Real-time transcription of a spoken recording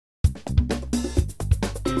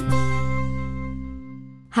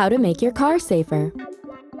How to make your car safer.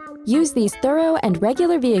 Use these thorough and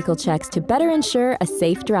regular vehicle checks to better ensure a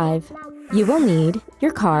safe drive. You will need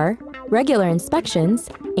your car, regular inspections,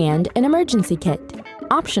 and an emergency kit.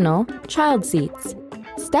 Optional, child seats.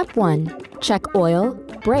 Step 1. Check oil,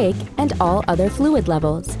 brake, and all other fluid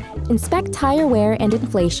levels. Inspect tire wear and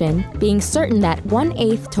inflation, being certain that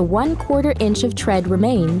 1/8 to 1/4 inch of tread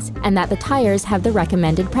remains and that the tires have the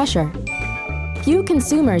recommended pressure. Few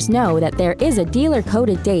consumers know that there is a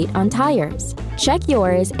dealer-coded date on tires. Check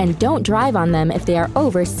yours and don't drive on them if they are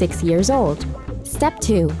over 6 years old. Step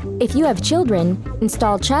 2. If you have children,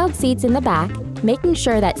 install child seats in the back, making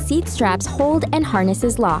sure that seat straps hold and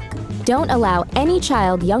harnesses lock. Don't allow any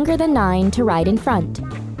child younger than 9 to ride in front.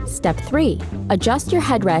 Step 3. Adjust your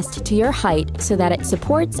headrest to your height so that it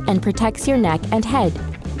supports and protects your neck and head.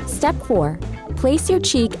 Step 4. Place your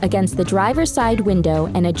cheek against the driver's side window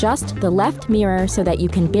and adjust the left mirror so that you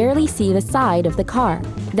can barely see the side of the car.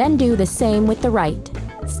 Then do the same with the right.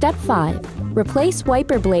 Step 5. Replace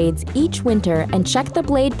wiper blades each winter and check the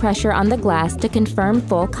blade pressure on the glass to confirm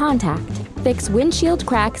full contact. Fix windshield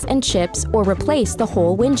cracks and chips or replace the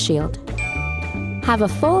whole windshield. Have a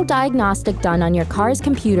full diagnostic done on your car's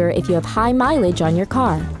computer if you have high mileage on your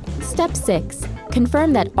car. Step 6.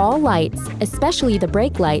 Confirm that all lights, especially the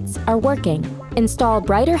brake lights, are working. Install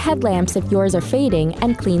brighter headlamps if yours are fading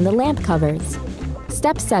and clean the lamp covers.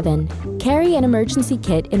 Step 7. Carry an emergency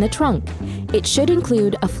kit in the trunk. It should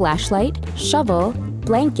include a flashlight, shovel,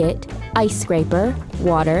 blanket, ice scraper,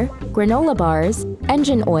 water, granola bars,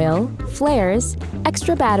 engine oil, flares,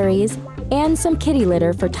 extra batteries, and some kitty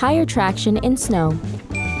litter for tire traction in snow.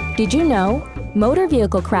 Did you know? Motor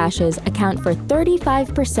vehicle crashes account for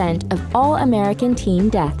 35% of all American teen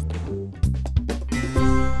deaths.